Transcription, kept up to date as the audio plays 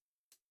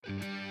Who's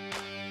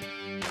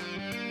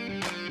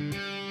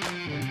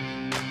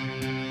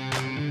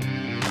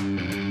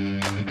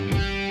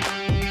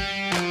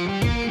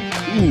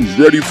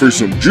ready for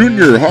some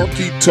junior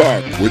hockey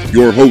talk with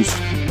your host,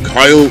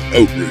 Kyle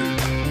Outridge?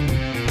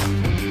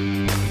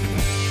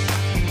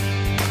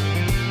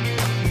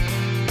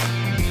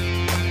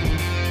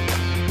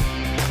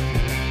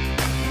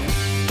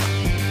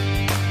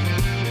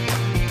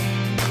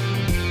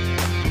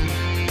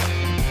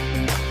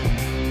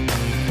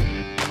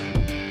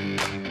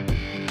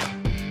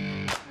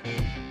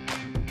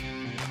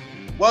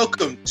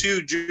 Welcome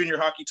to Junior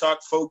Hockey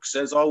Talk, folks.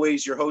 As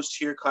always, your host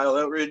here, Kyle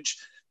Outridge.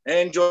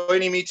 And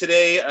joining me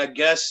today, a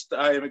guest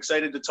I am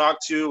excited to talk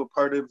to, a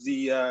part of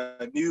the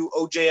new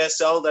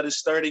OJSL that is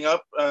starting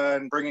up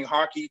and bringing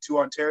hockey to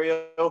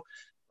Ontario.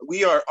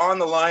 We are on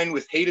the line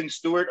with Hayden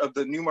Stewart of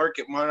the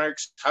Newmarket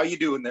Monarchs. How you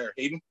doing there,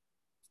 Hayden?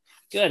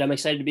 Good. I'm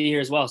excited to be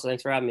here as well, so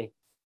thanks for having me.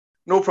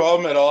 No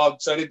problem at all. I'm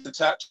excited to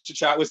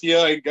chat with you.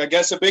 I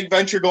guess a big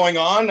venture going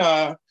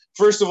on.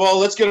 First of all,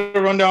 let's get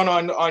a rundown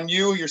on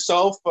you,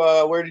 yourself.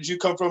 Where did you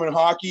come from in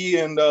hockey?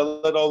 And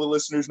let all the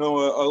listeners know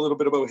a little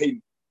bit about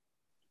Hayden.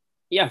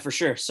 Yeah, for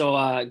sure.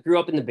 So grew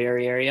up in the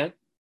Barrie area,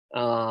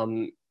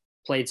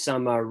 played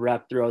some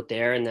rep throughout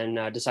there, and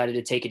then decided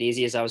to take it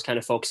easy as I was kind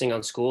of focusing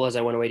on school as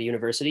I went away to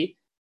university.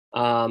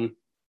 And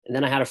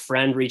then I had a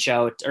friend reach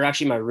out, or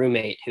actually my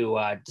roommate, who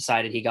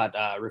decided he got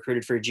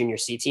recruited for a junior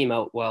C team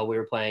out while we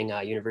were playing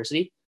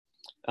university.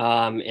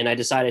 And I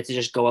decided to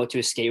just go out to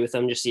a skate with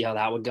him, just see how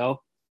that would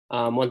go.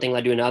 One thing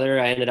led to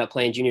another. I ended up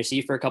playing junior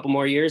C for a couple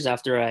more years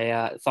after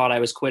I thought I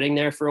was quitting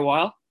there for a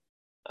while.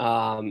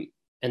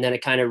 And then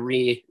it kind of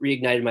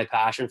reignited my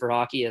passion for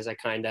hockey as I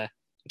kind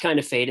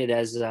of faded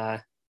as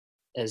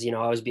you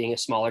know, I was being a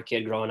smaller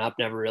kid growing up,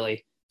 never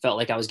really felt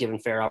like I was given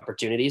fair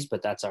opportunities,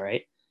 but that's all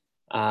right.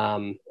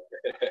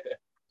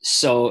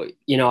 So,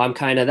 you know,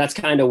 that's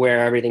kind of where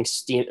everything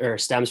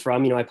stems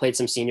from. You know, I played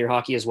some senior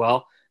hockey as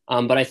well.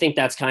 But I think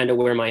that's kind of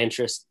where my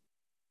interest,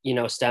 you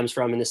know, stems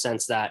from, in the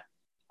sense that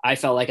I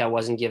felt like I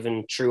wasn't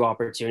given true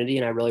opportunity,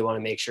 and I really want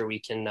to make sure we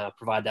can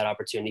provide that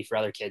opportunity for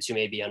other kids who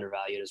may be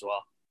undervalued as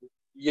well.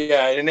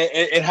 Yeah, and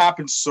it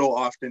happens so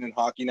often in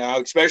hockey now,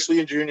 especially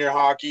in junior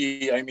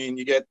hockey. I mean,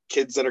 you get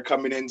kids that are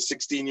coming in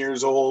 16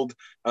 years old.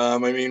 I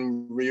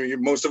mean,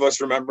 most of us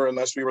remember,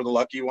 unless we were the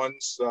lucky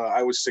ones.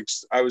 I was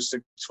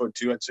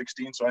 6'2" at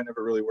 16, so I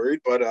never really worried.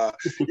 But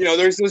you know,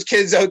 there's those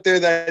kids out there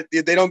that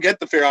they don't get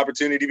the fair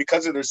opportunity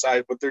because of their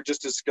size, but they're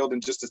just as skilled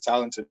and just as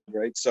talented,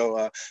 right?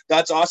 So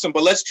that's awesome.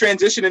 But let's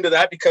transition into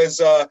that,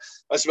 because a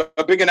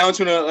big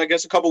announcement, I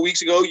guess, a couple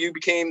weeks ago, you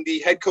became the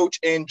head coach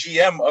and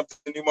GM of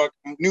the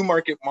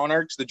Newmarket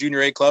Monarchs, the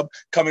Junior A club,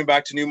 coming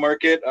back to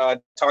Newmarket.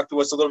 Talk to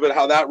us a little bit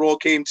how that role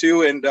came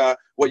to, and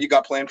what you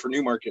got planned for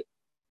Newmarket.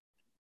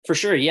 For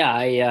sure. Yeah.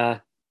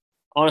 I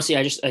honestly,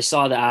 I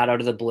saw the ad out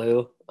of the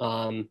blue.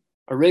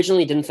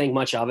 Originally didn't think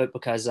much of it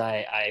because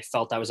I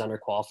felt I was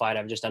underqualified.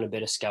 I've just done a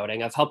bit of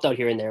scouting. I've helped out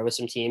here and there with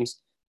some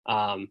teams,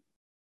 and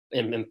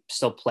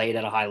still played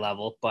at a high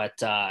level, but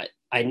I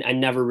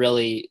never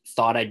really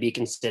thought I'd be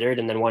considered.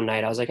 And then one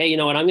night I was like, hey, you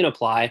know what, I'm going to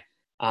apply.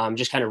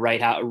 Just kind of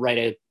write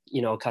a,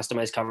 you know,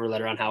 customized cover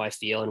letter on how I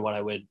feel and what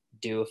I would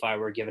do if I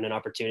were given an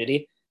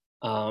opportunity.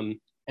 And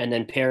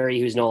then Perry,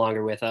 who's no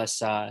longer with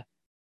us,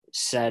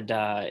 said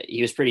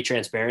he was pretty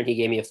transparent. He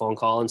gave me a phone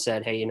call and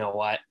said, hey, you know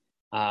what?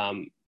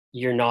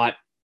 You're not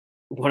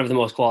one of the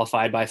most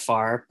qualified by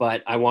far,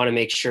 but I want to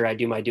make sure I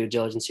do my due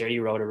diligence here.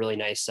 You wrote a really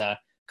nice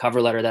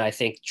cover letter that I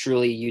think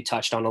truly you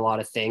touched on a lot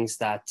of things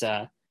that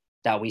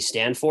we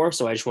stand for.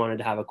 So I just wanted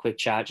to have a quick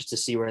chat just to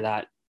see where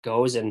that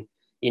goes. And,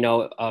 you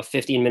know, a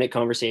 15-minute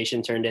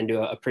conversation turned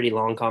into a pretty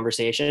long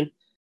conversation.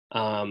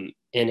 And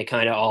it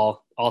kind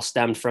of all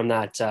stemmed from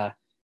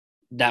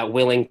that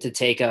willing to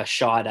take a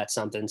shot at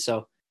something.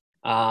 So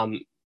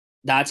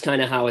that's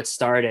kind of how it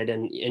started.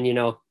 And, you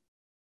know,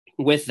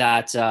 with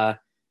that,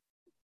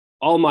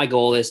 all my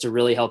goal is to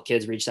really help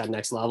kids reach that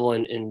next level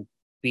and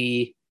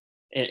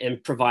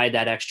provide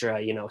that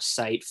extra, you know,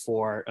 site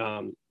for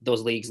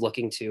those leagues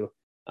looking to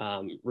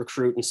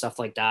recruit and stuff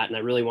like that. And I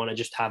really want to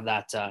just have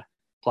that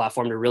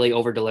platform to really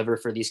over deliver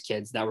for these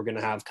kids that we're going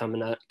to have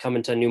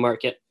coming to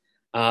Newmarket.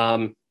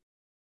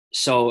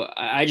 So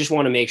I just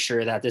want to make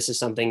sure that this is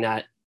something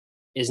that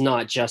is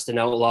not just an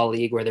outlaw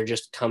league where they're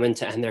just coming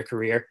to end their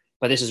career,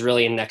 but this is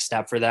really a next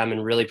step for them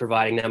and really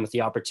providing them with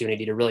the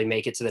opportunity to really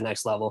make it to the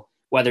next level,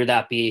 whether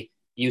that be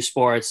U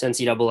Sports,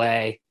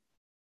 NCAA,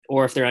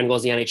 or if their end goal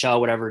is the NHL,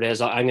 whatever it is.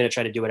 I'm going to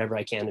try to do whatever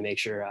I can to make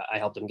sure I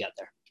help them get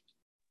there.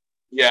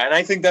 Yeah, and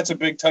I think that's a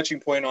big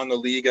touching point on the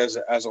league as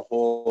a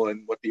whole,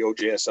 and what the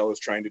OJSL is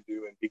trying to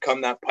do, and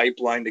become that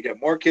pipeline to get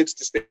more kids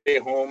to stay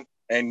home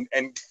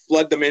and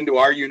flood them into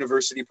our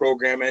university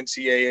program,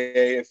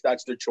 NCAA, if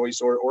that's their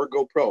choice, or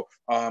go pro.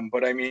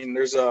 But I mean,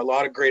 there's a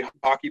lot of great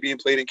hockey being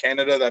played in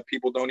Canada that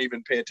people don't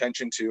even pay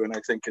attention to, and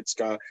I think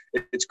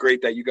it's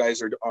great that you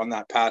guys are on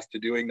that path to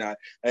doing that.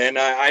 And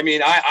I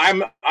mean,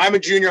 I'm a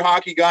junior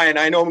hockey guy, and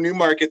I know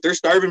Newmarket, they're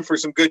starving for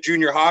some good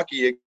junior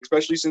hockey,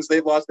 especially since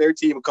they've lost their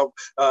team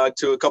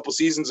a couple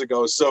seasons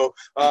ago. So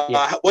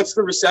what's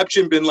the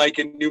reception been like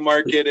in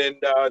Newmarket, and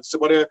so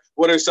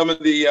what are some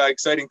of the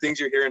exciting things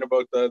you're hearing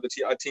about the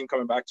team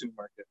coming back to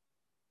Newmarket?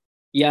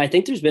 Yeah, I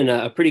think there's been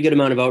a pretty good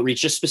amount of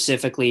outreach, just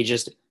specifically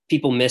just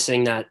people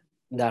missing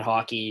that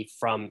hockey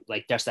from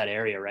like just that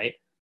area, right?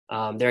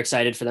 They're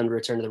excited for them to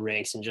return to the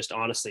rinks and just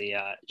honestly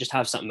just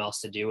have something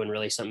else to do and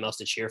really something else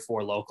to cheer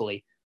for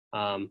locally.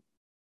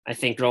 I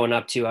think growing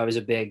up too, I was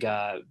a big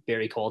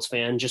Barrie Colts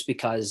fan just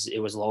because it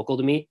was local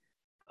to me.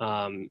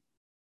 And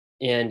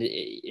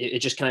it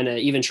just kind of,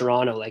 even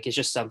Toronto, like it's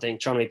just something,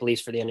 Toronto Maple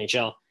Leafs for the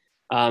NHL,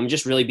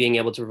 just really being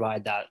able to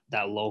provide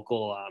that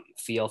local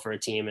feel for a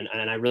team.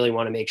 And I really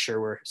want to make sure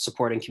we're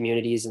supporting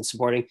communities and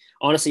supporting,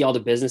 honestly, all the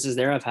businesses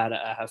there. I've had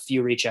a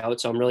few reach out.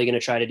 So I'm really going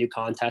to try to do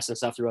contests and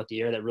stuff throughout the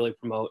year that really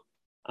promote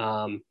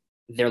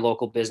their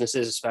local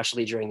businesses,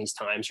 especially during these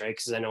times, right?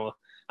 Because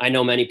I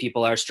know many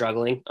people are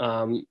struggling.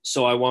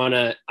 So I want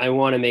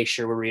to make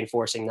sure we're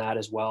reinforcing that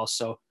as well.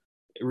 So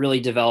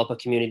really develop a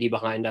community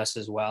behind us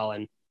as well.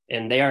 And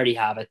they already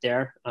have it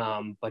there.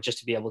 But just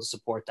to be able to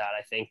support that,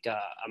 I think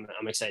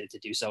I'm excited to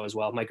do so as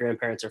well. My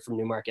grandparents are from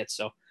Newmarket,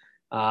 so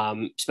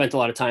spent a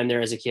lot of time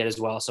there as a kid as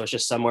well. So it's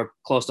just somewhere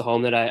close to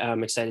home that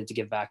I'm excited to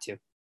give back to.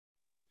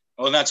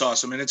 Oh, that's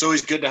awesome. And it's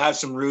always good to have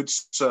some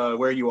roots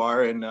where you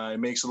are, and it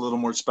makes it a little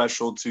more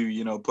special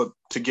to,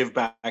 to give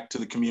back to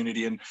the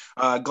community. And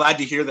glad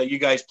to hear that you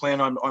guys plan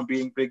on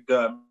being big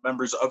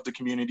members of the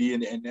community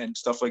and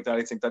stuff like that.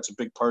 I think that's a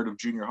big part of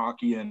junior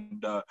hockey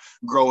and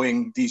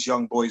growing these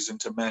young boys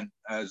into men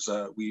as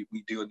we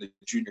do in the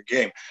junior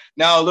game.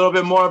 Now, a little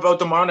bit more about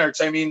the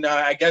Monarchs. I mean,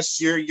 I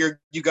guess you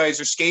guys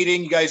are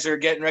skating. You guys are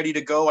getting ready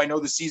to go. I know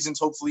the season's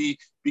hopefully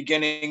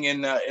beginning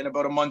in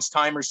about a month's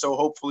time or so,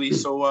 hopefully.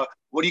 So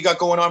what do you got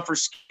going on for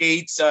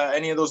skates?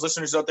 Any of those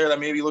listeners out there that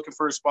may be looking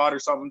for a spot or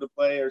something to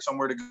play or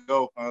somewhere to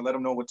go, let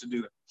them know what to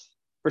do there.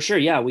 For sure.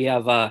 Yeah, we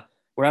have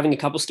we're having a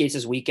couple skates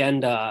this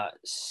weekend,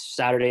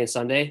 Saturday and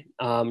Sunday.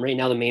 Right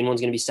now the main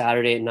one's going to be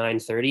Saturday at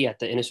 9:30 at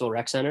the Innisfil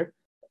Rec Center,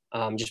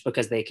 just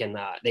because they can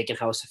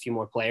house a few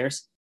more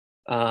players.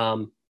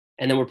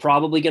 And then we're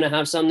probably going to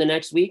have some the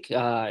next week,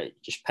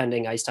 just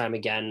pending ice time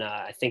again.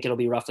 I think it'll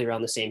be roughly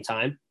around the same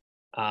time.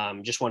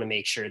 Just want to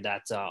make sure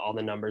that all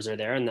the numbers are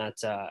there and that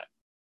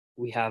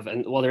we have,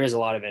 and well, there is a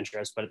lot of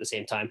interest, but at the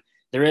same time,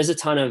 there is a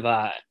ton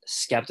of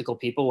skeptical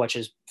people, which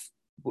is,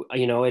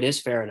 it is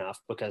fair enough,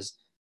 because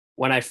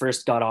when I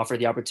first got offered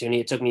the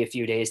opportunity, it took me a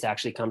few days to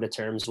actually come to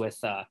terms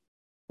with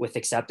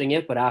accepting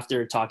it. But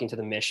after talking to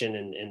the mission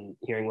and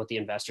hearing what the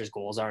investors'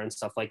 goals are and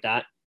stuff like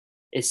that,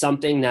 it's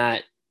something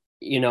that,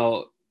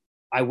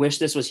 I wish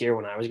this was here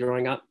when I was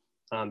growing up,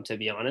 to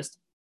be honest.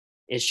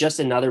 It's just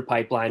another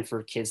pipeline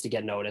for kids to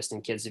get noticed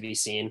and kids to be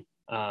seen,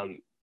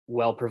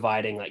 while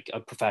providing like a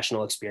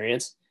professional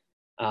experience.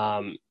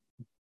 Sorry,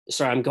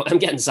 I'm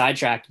getting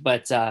sidetracked,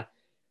 but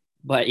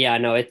yeah,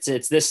 no,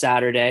 it's this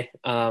Saturday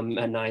at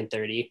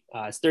 9:30.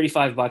 It's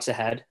 $35 a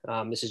head.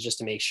 This is just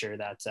to make sure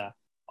that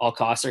all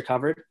costs are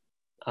covered.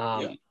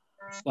 But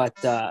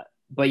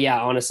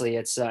yeah, honestly,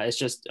 it's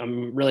just,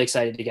 I'm really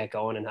excited to get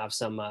going and have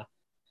some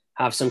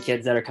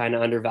kids that are kind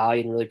of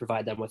undervalued and really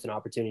provide them with an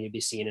opportunity to be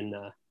seen and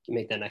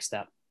make that next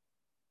step.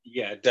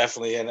 Yeah,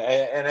 definitely. And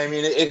I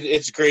mean,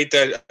 it's great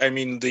that, I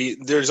mean,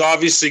 there's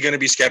obviously going to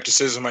be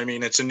skepticism. I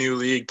mean, it's a new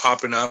league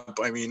popping up.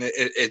 I mean,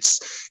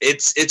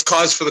 it's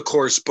cause for the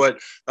course, but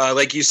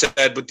like you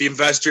said, with the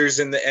investors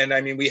and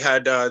I mean, we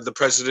had the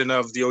president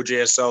of the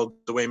OJSL,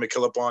 Dwayne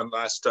McKillop, on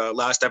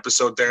last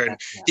episode there. And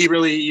he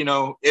really,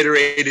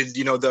 iterated,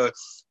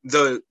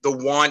 the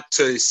want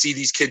to see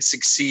these kids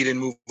succeed and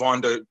move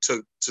on to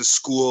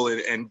school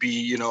and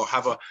be,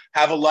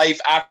 have a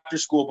life after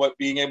school, but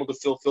being able to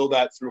fulfill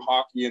that through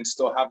hockey and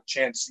still have a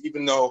chance,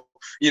 even though,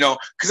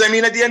 because I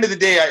mean, at the end of the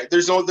day,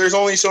 there's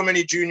only so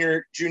many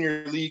junior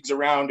leagues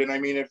around. And I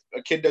mean, if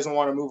a kid doesn't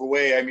want to move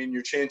away, I mean,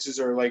 your chances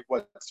are like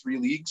 3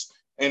 leagues.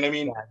 And I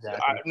mean,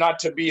 not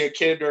to be a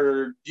kid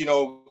or,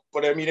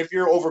 but I mean, if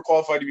you're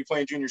overqualified to be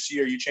playing junior C,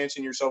 are you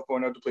chancing yourself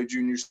going out to play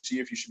junior C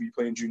if you should be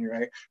playing junior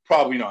A?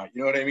 Probably not. You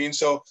know what I mean?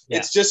 So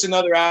It's just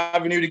another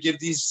avenue to give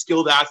these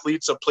skilled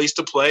athletes a place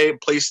to play, a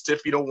place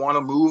if you don't want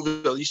to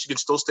move, at least you can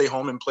still stay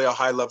home and play a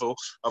high level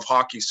of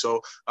hockey.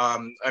 So,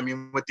 I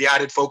mean, with the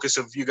added focus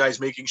of you guys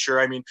making sure,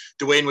 I mean,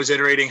 Dwayne was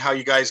iterating how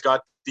you guys got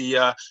you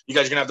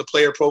guys are gonna have the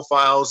player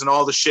profiles and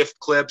all the shift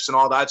clips and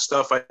all that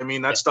stuff. I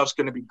mean, that stuff's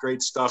gonna be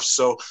great stuff.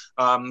 So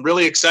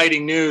really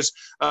exciting news.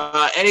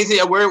 Anything,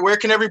 where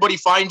can everybody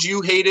find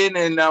you, Hayden,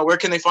 and where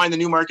can they find the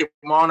Newmarket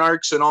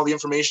Monarchs and all the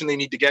information they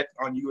need to get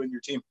on you and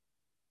your team?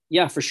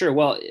 Yeah, for sure.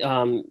 Well,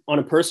 on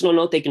a personal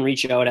note, they can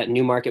reach out at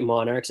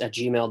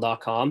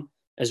newmarketmonarchs@gmail.com,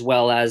 as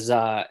well as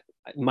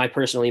my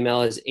personal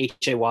email is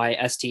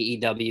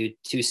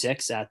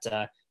haystew26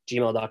 at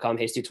gmail.com,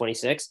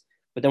 haystew26.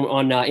 But then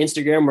on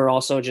Instagram, we're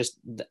also just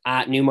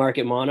at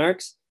Newmarket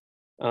Monarchs.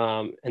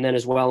 And then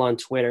as well on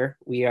Twitter,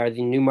 we are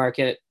the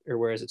Newmarket, or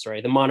where is it?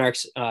 Sorry, the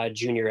Monarchs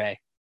Junior A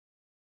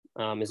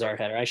is our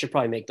header. I should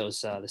probably make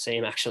those the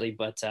same actually,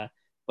 but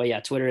yeah,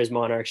 Twitter is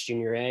Monarchs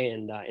Junior A,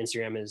 and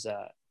Instagram is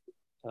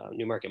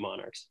Newmarket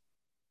Monarchs.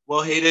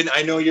 Well, Hayden,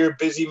 I know you're a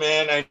busy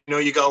man. I know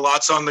you got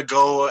lots on the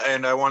go,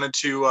 and I wanted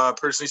to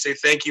personally say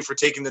thank you for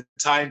taking the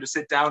time to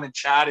sit down and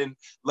chat and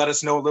let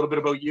us know a little bit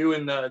about you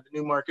and the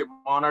Newmarket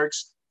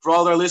Monarchs. For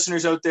all our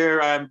listeners out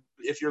there,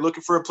 if you're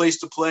looking for a place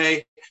to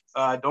play,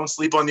 don't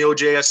sleep on the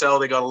OJSL.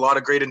 They got a lot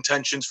of great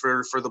intentions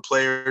for the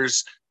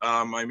players.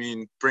 I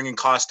mean, bringing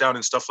costs down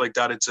and stuff like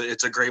that.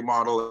 It's a great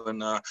model,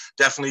 and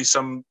definitely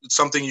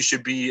something you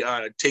should be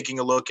taking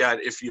a look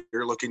at if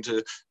you're looking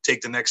to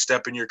take the next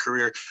step in your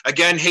career.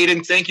 Again,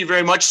 Hayden, thank you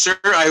very much, sir.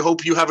 I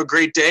hope you have a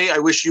great day. I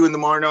wish you and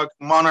the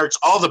Monarchs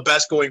all the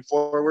best going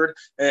forward.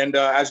 And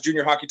as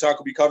Junior Hockey Talk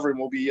will be covering,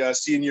 we'll be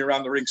seeing you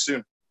around the rink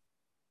soon.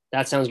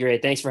 That sounds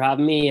great. Thanks for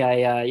having me.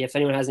 If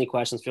anyone has any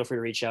questions, feel free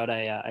to reach out.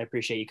 I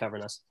appreciate you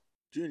covering us.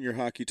 Junior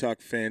Hockey Talk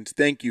fans,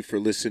 thank you for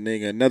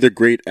listening. Another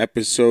great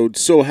episode.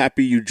 So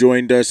happy you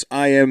joined us.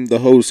 I am the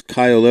host,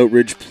 Kyle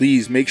Outridge.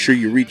 Please make sure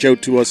you reach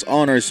out to us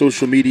on our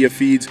social media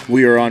feeds.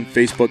 We are on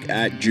Facebook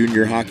at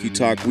Junior Hockey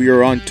Talk. We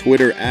are on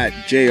Twitter at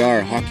JR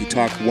Hockey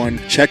Talk 1.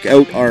 Check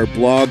out our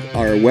blog,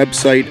 our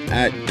website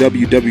at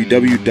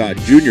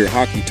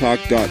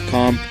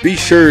www.juniorhockeytalk.com. Be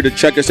sure to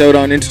check us out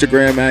on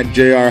Instagram at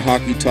JR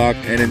Hockey Talk.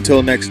 And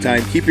until next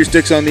time, keep your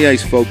sticks on the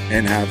ice, folks,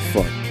 and have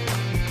fun.